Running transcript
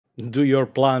Do your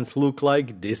plants look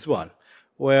like this one?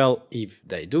 Well, if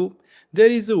they do, there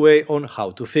is a way on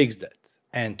how to fix that.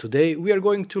 And today we are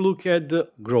going to look at the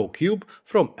GrowCube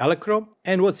from Elecrow,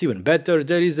 and what's even better,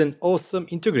 there is an awesome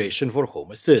integration for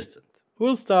Home Assistant.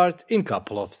 We'll start in a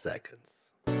couple of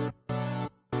seconds.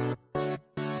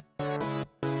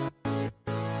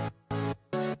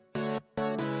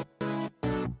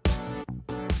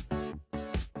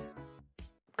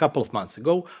 Couple of months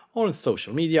ago on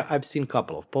social media I've seen a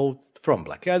couple of posts from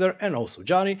Blackadder and also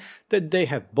Jonny that they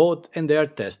have bought and they are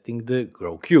testing the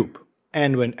GrowCube.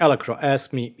 And when Elecrow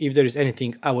asked me if there is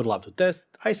anything I would love to test,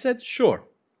 I said sure,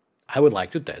 I would like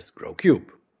to test GrowCube.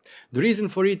 The reason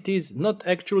for it is not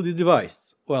actually the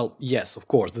device. Well, yes, of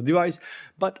course the device,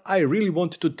 but I really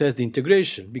wanted to test the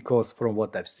integration because from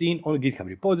what I've seen on the GitHub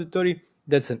repository,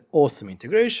 that's an awesome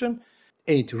integration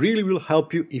and it really will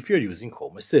help you if you're using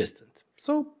Home Assistant.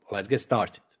 So let's get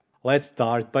started. Let's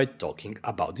start by talking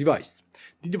about the device.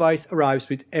 The device arrives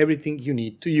with everything you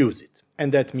need to use it,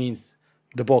 and that means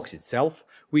the box itself,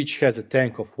 which has a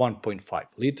tank of 1.5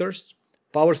 liters,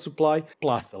 power supply,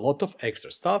 plus a lot of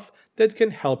extra stuff that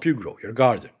can help you grow your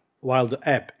garden. While the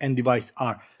app and device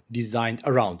are designed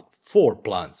around 4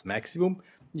 plants maximum,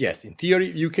 yes, in theory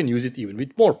you can use it even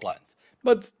with more plants,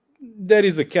 but there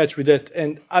is a catch with that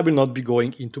and I will not be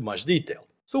going into much detail.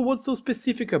 So what's so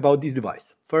specific about this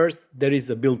device? First, there is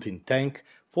a built-in tank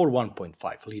for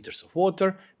 1.5 liters of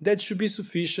water that should be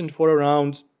sufficient for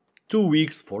around 2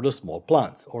 weeks for the small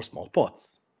plants or small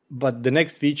pots. But the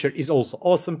next feature is also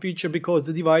awesome feature because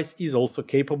the device is also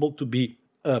capable to be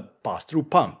a pass-through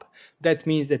pump. That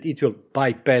means that it will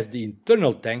bypass the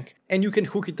internal tank and you can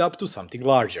hook it up to something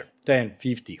larger, 10,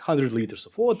 50, 100 liters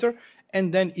of water,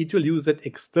 and then it will use that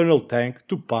external tank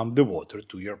to pump the water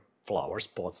to your flowers,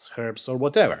 pots, herbs or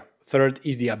whatever. Third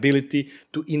is the ability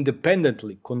to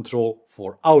independently control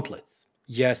 4 outlets.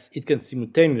 Yes, it can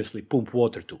simultaneously pump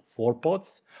water to 4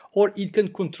 pots or it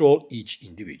can control each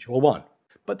individual one.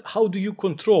 But how do you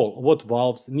control what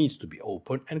valves needs to be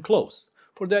open and close?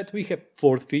 For that we have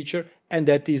 4th feature and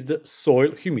that is the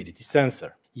soil humidity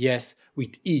sensor. Yes,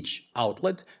 with each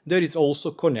outlet there is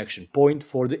also connection point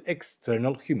for the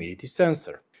external humidity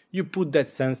sensor. You put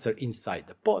that sensor inside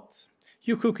the pot,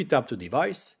 you hook it up to the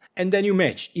device, and then you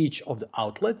match each of the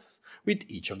outlets with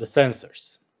each of the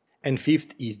sensors. And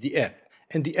 5th is the app,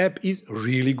 and the app is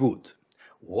really good.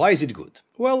 Why is it good?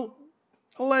 Well,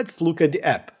 let's look at the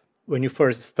app. When you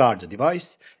first start the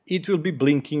device, it will be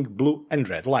blinking blue and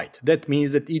red light. That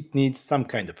means that it needs some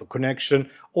kind of a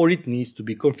connection or it needs to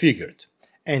be configured.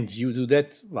 And you do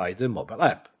that via the mobile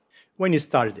app. When you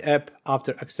start the app,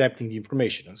 after accepting the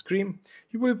information on screen,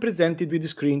 you will be presented with the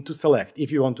screen to select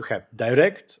if you want to have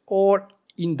direct or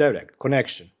indirect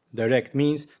connection. Direct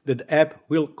means that the app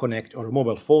will connect or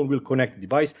mobile phone will connect the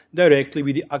device directly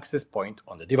with the access point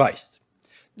on the device.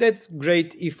 That's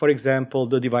great if, for example,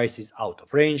 the device is out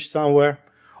of range somewhere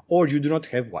or you do not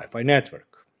have Wi-Fi network.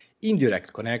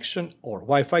 Indirect connection or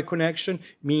Wi-Fi connection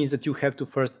means that you have to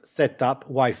first set up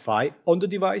Wi-Fi on the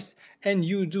device and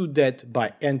you do that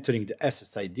by entering the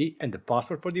SSID and the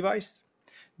password for device.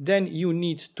 Then you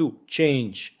need to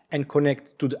change and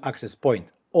connect to the access point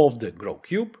of the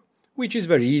GrowCube, which is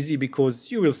very easy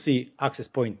because you will see access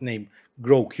point name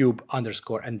GrowCube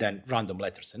 _ and then random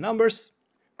letters and numbers.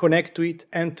 Connect to it,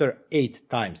 enter 8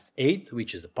 times 8,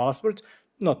 which is the password,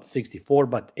 not 64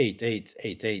 but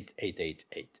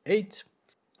 88888888,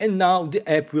 and now the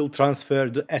app will transfer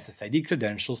the SSID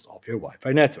credentials of your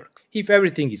Wi-Fi network. If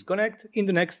everything is connected, in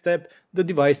the next step the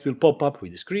device will pop up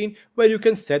with a screen where you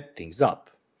can set things up.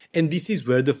 And this is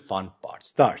where the fun part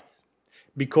starts.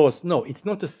 Because no, it's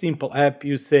not a simple app,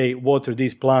 you say water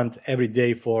this plant every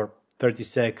day for 30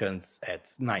 seconds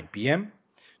at 9 PM.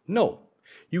 No.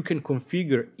 You can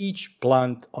configure each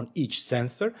plant on each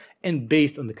sensor and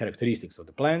based on the characteristics of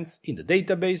the plants in the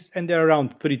database, and there are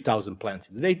around 30,000 plants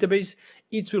in the database,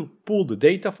 it will pull the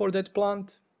data for that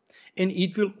plant and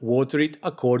it will water it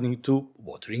according to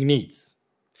watering needs.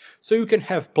 So you can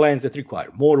have plants that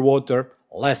require more water,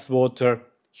 less water,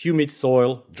 humid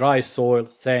soil, dry soil,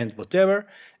 sand, whatever,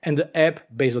 and the app,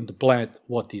 based on the plant,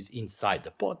 what is inside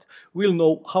the pot, will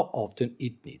know how often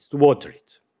it needs to water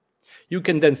it. You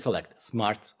can then select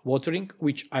smart watering,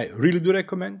 which I really do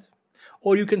recommend,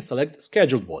 or you can select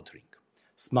scheduled watering.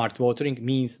 Smart watering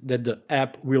means that the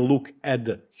app will look at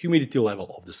the humidity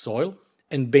level of the soil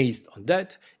and based on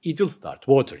that it will start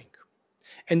watering.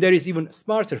 And there is even a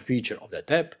smarter feature of that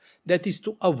app, that is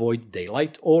to avoid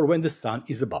daylight or when the sun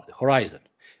is above the horizon.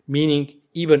 Meaning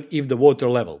even if the water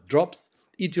level drops,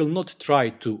 it will not try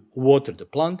to water the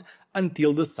plant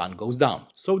until the sun goes down,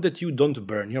 so that you don't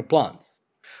burn your plants.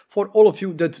 For all of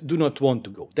you that do not want to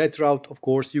go that route, of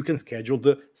course, you can schedule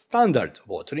the standard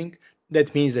watering.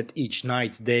 That means that each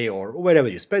night, day, or wherever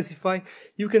you specify,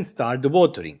 you can start the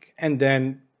watering and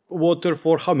then water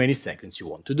for how many seconds you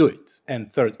want to do it.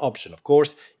 And third option, of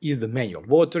course, is the manual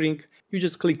watering. You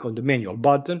just click on the manual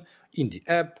button in the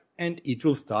app and it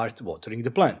will start watering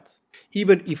the plant.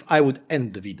 Even if I would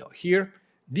end the video here,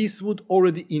 this would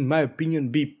already, in my opinion,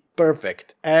 be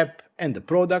perfect app and the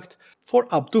product for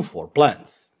up to 4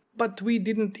 plants. But we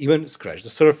didn't even scratch the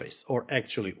surface, or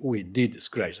actually we did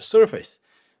scratch the surface.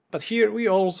 But here we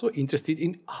are also interested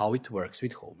in how it works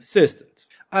with Home Assistant.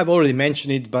 I've already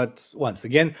mentioned it, but once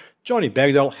again, Jonny B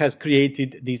has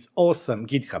created this awesome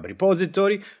GitHub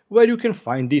repository where you can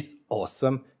find this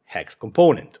awesome HACS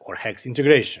component or HACS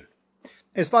integration.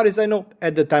 As far as I know,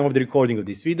 at the time of the recording of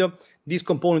this video, this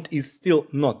component is still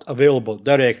not available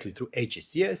directly through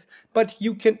HACS, but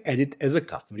you can add it as a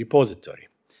custom repository.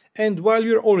 And while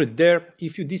you're already there,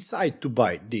 if you decide to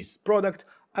buy this product,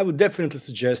 I would definitely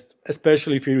suggest,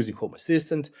 especially if you're using Home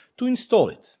Assistant, to install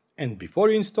it. And before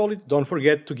you install it, don't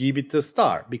forget to give it a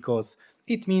star, because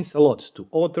it means a lot to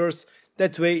authors.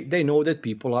 That way they know that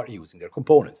people are using their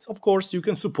components. Of course, you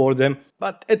can support them,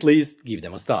 but at least give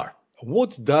them a star.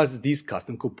 What does this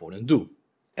custom component do?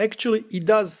 Actually, it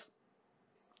does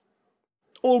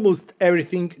almost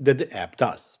everything that the app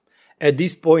does. At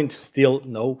this point, still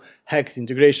no, HACS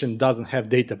integration doesn't have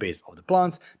database of the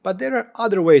plants, but there are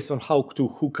other ways on how to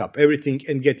hook up everything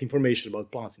and get information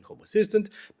about plants in Home Assistant,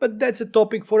 but that's a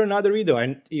topic for another video,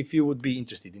 and if you would be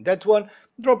interested in that one,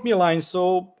 drop me a line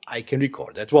so I can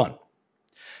record that one.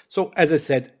 So as I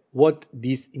said, what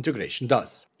this integration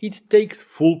does. It takes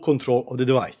full control of the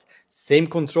device, same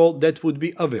control that would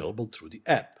be available through the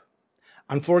app.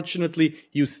 Unfortunately,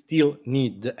 you still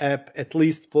need the app, at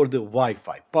least for the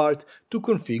Wi-Fi part, to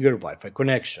configure Wi-Fi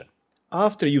connection.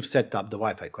 After you've set up the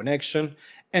Wi-Fi connection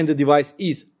and the device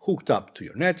is hooked up to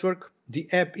your network, the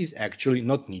app is actually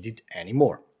not needed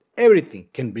anymore. Everything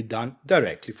can be done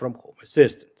directly from Home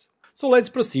Assistant. So let's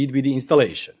proceed with the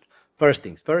installation. First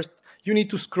things first, you need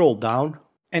to scroll down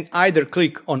and either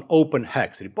click on Open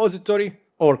HACS repository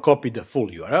or copy the full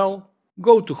URL,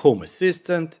 go to Home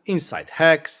Assistant, inside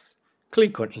HACS,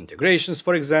 click on Integrations,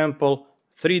 for example,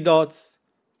 3 dots,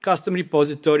 Custom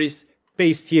Repositories,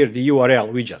 paste here the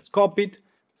URL we just copied,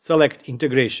 select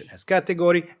Integration as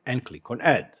category and click on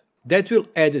Add. That will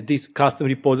add this custom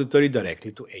repository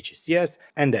directly to HACS,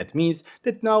 and that means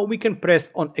that now we can press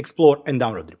on Explore and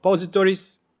Download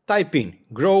Repositories, type in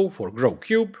Grow for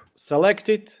GrowCube, select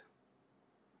it,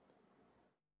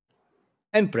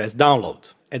 and press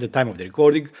Download. At the time of the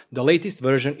recording, the latest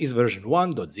version is version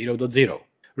 1.0.0.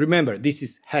 Remember, this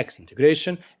is HACS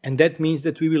integration, and that means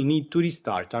that we will need to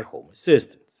restart our Home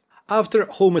Assistant. After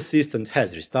Home Assistant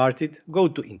has restarted, go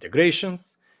to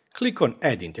Integrations, click on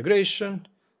Add Integration,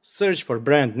 search for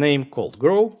brand name called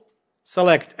Grow,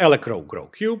 select Elecrow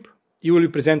GrowCube. You will be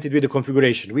presented with a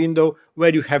configuration window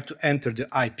where you have to enter the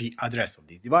IP address of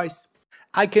this device.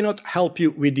 I cannot help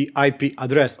you with the IP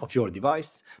address of your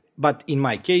device, but in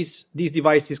my case, this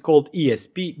device is called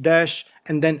ESP-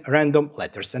 and then random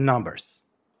letters and numbers.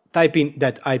 Type in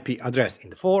that IP address in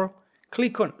the form,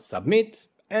 click on Submit,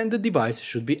 and the device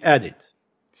should be added.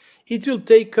 It will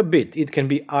take a bit, it can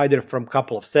be either from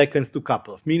couple of seconds to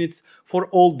couple of minutes for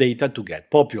all data to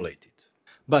get populated.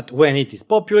 But when it is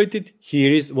populated,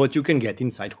 here is what you can get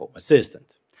inside Home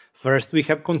Assistant. First we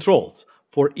have controls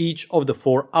for each of the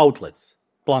 4 outlets.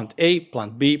 Plant A,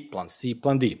 Plant B, Plant C,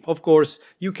 Plant D. Of course,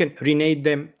 you can rename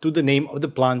them to the name of the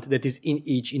plant that is in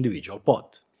each individual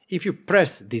pot. If you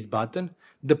press this button,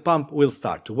 the pump will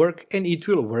start to work and it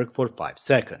will work for 5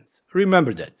 seconds.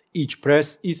 Remember that each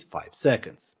press is 5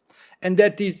 seconds. And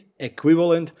that is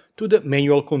equivalent to the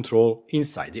manual control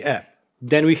inside the app.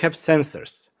 Then we have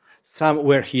sensors. Some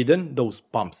were hidden, those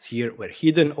pumps here were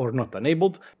hidden or not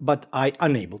enabled, but I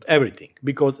enabled everything,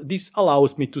 because this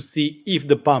allows me to see if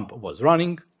the pump was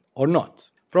running or not.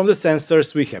 From the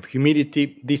sensors we have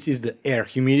humidity, this is the air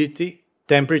humidity,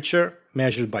 temperature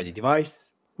measured by the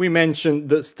device. We mentioned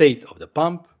the state of the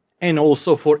pump, and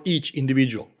also for each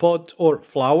individual pot or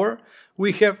flower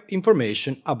we have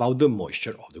information about the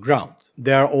moisture of the ground.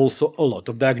 There are also a lot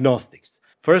of diagnostics.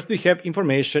 First we have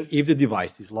information if the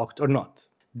device is locked or not.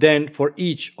 Then for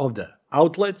each of the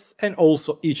outlets and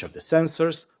also each of the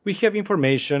sensors we have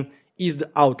information, is the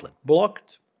outlet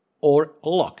blocked or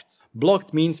locked.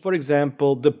 Blocked means, for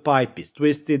example, the pipe is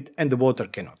twisted and the water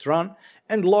cannot run,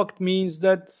 and locked means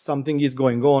that something is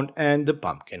going on and the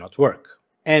pump cannot work.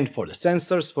 And for the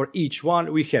sensors, for each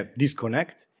one we have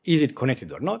disconnect, is it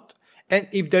connected or not, and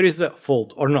if there is a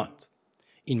fault or not.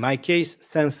 In my case,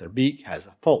 sensor B has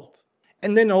a fault.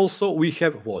 And then also we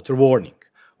have water warning.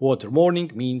 Water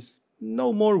warning means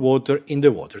no more water in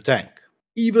the water tank.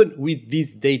 Even with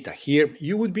this data here,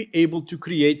 you would be able to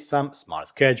create some smart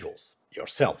schedules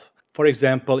yourself. For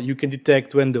example, you can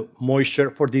detect when the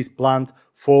moisture for this plant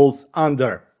falls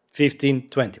under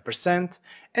 15–20%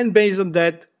 and based on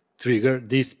that trigger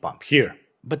this pump here.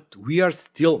 But we are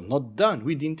still not done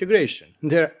with the integration.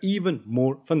 There are even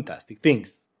more fantastic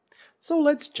things. So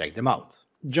let's check them out.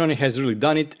 Jonny has really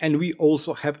done it, and we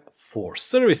also have 4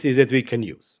 services that we can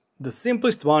use. The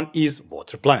simplest one is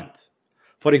water plant.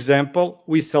 For example,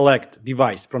 we select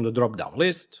device from the drop-down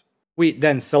list. We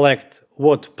then select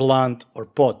what plant or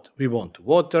pot we want to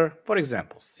water, for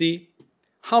example C,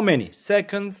 how many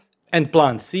seconds, and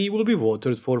plant C will be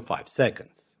watered for 5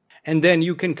 seconds. And then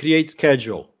you can create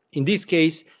schedule. In this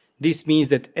case, this means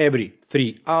that every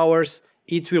 3 hours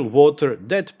it will water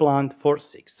that plant for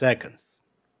 6 seconds.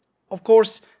 Of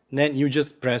course, then you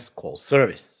just press call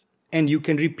service, and you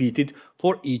can repeat it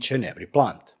for each and every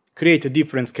plant. Create a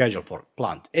different schedule for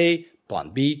plant A,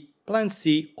 plant B, plant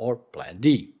C or plant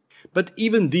D. But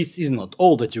even this is not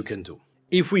all that you can do.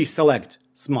 If we select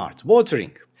Smart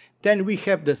Watering, then we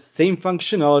have the same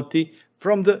functionality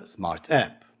from the Smart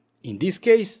app. In this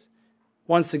case,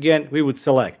 once again we would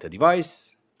select a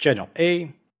device, channel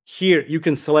A. Here you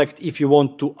can select if you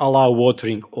want to allow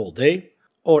watering all day,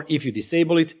 or if you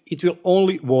disable it, it will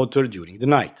only water during the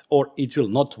night, or it will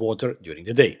not water during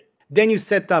the day. Then you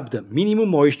set up the minimum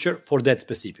moisture for that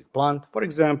specific plant, for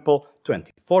example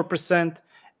 24%,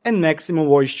 and maximum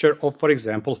moisture of, for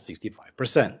example,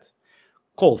 65%.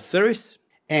 Call service,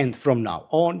 and from now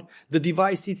on, the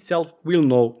device itself will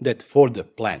know that for the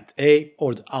plant A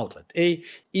or the outlet A,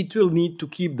 it will need to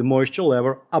keep the moisture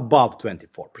level above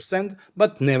 24%,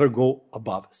 but never go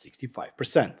above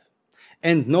 65%.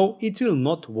 And no, it will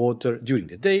not water during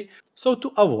the day, so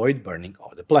to avoid burning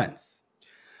all the plants.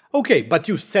 Okay, but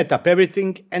you've set up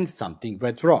everything and something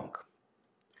went wrong.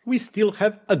 We still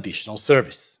have additional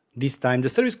service. This time the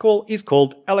service call is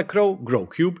called Elecrow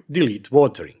GrowCube Delete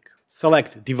Watering.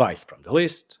 Select device from the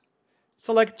list,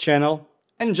 select channel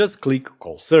and just click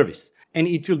call service, and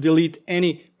it will delete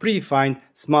any predefined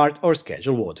smart or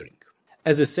scheduled watering.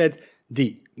 As I said,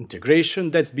 the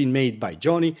integration that's been made by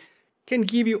Jonny can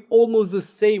give you almost the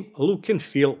same look and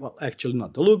feel, well actually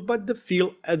not the look, but the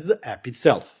feel as the app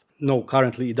itself. No,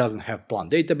 currently it doesn't have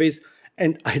plant database,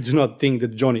 and I do not think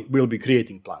that Jonny will be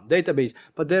creating plant database,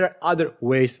 but there are other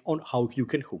ways on how you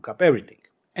can hook up everything.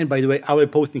 And by the way, I will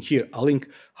be posting here a link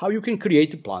how you can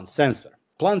create a plant sensor.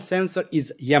 Plant sensor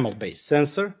is a YAML-based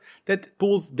sensor that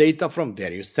pulls data from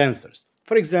various sensors.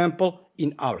 For example,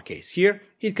 in our case here,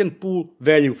 it can pull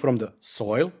value from the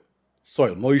soil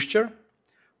moisture,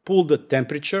 pull the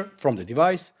temperature from the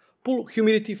device, pull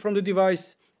humidity from the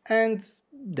device, and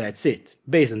that's it.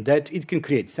 Based on that, it can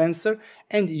create sensor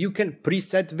and you can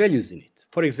preset values in it.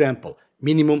 For example,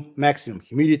 minimum, maximum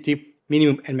humidity,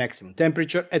 minimum and maximum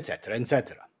temperature, etc,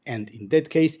 etc. And in that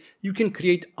case, you can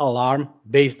create alarm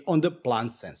based on the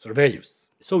plant sensor values.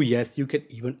 So yes, you can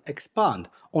even expand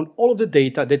on all of the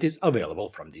data that is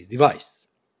available from this device.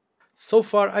 So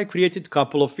far, I created a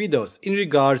couple of videos in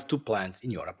regard to plants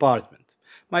in your apartment.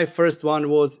 My first one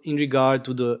was in regard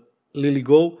to the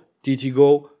LilyGo,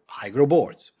 TTGo high-grow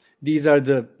boards. These are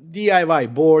the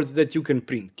DIY boards that you can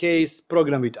print case,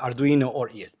 program with Arduino or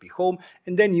ESP Home,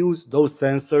 and then use those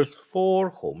sensors for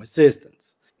Home Assistant.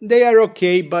 They are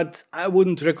okay, but I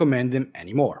wouldn't recommend them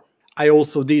anymore. I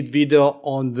also did video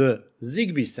on the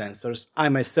Zigbee sensors I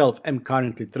myself am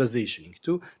currently transitioning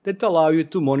to that allow you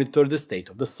to monitor the state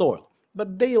of the soil,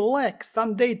 but they lack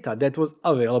some data that was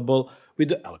available with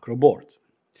the Elecrow board.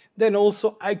 Then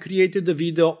also I created a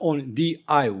video on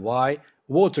DIY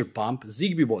water pump,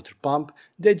 Zigbee water pump,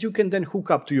 that you can then hook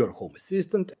up to your Home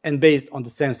Assistant, and based on the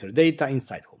sensor data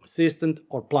inside Home Assistant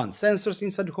or plant sensors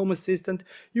inside Home Assistant,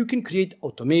 you can create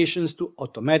automations to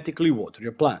automatically water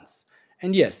your plants.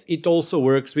 And yes, it also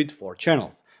works with 4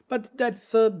 channels, but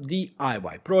that's a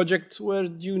DIY project where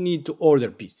you need to order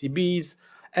PCBs,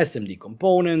 SMD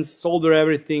components, solder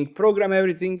everything, program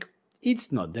everything.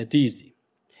 It's not that easy.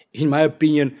 In my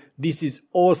opinion, this is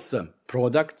awesome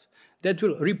product that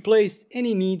will replace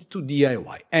any need to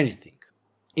DIY anything.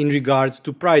 In regard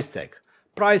to price tag,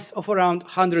 price of around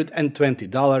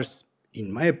 $120,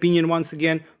 in my opinion once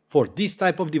again, for this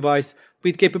type of device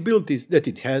with capabilities that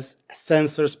it has,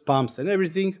 sensors, pumps and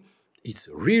everything, it's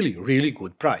really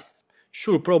good price.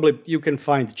 Sure, probably you can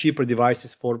find cheaper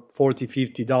devices for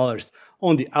 $40–50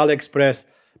 on the AliExpress,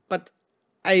 but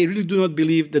I really do not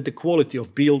believe that the quality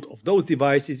of build of those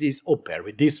devices is on par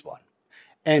with this one.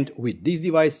 And with this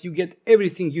device you get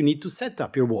everything you need to set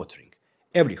up your watering.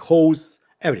 Every hose,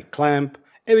 every clamp,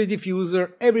 every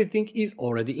diffuser, everything is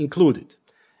already included.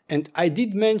 And I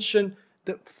did mention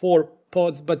the 4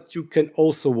 pods, but you can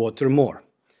also water more.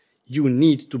 You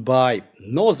need to buy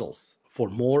nozzles for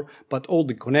more, but all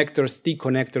the connectors, T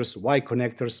connectors, Y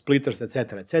connectors, splitters,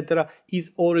 etc.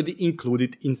 is already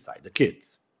included inside the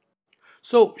kit.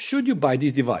 So, should you buy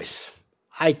this device?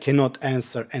 I cannot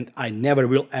answer, and I never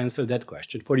will answer that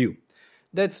question for you.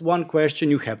 That's one question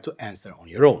you have to answer on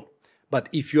your own. But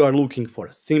if you are looking for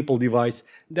a simple device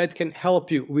that can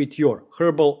help you with your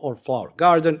herbal or flower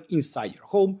garden inside your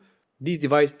home, this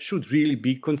device should really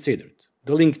be considered.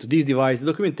 The link to this device, the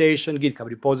documentation, GitHub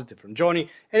repository from Jonny,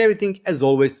 and everything as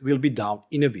always will be down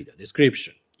in a video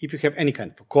description. If you have any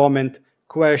kind of a comment,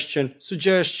 question,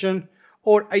 suggestion,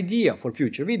 or idea for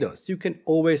future videos, you can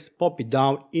always pop it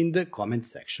down in the comment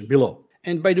section below.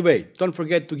 And by the way, don't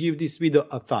forget to give this video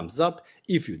a thumbs up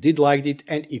if you did like it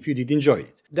and if you did enjoy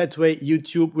it. That way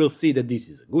YouTube will see that this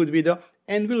is a good video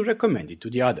and will recommend it to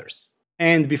the others.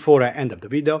 And before I end up the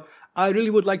video, I really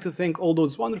would like to thank all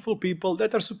those wonderful people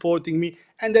that are supporting me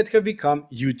and that have become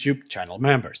YouTube channel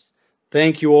members.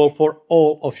 Thank you all for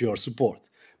all of your support.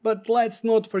 But let's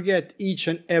not forget each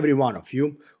and every one of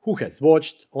you who has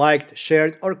watched, liked,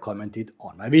 shared or commented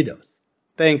on my videos.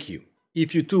 Thank you.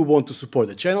 If you too want to support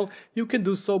the channel, you can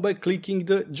do so by clicking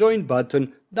the join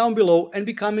button down below and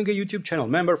becoming a YouTube channel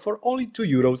member for only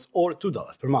 €2 or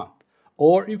 $2 per month.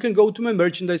 Or you can go to my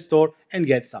merchandise store and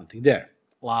get something there.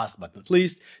 Last but not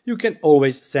least, you can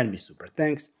always send me super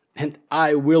thanks and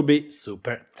I will be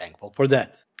super thankful for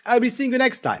that. I'll be seeing you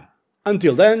next time.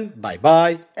 Until then, bye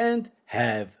bye and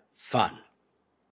have fun.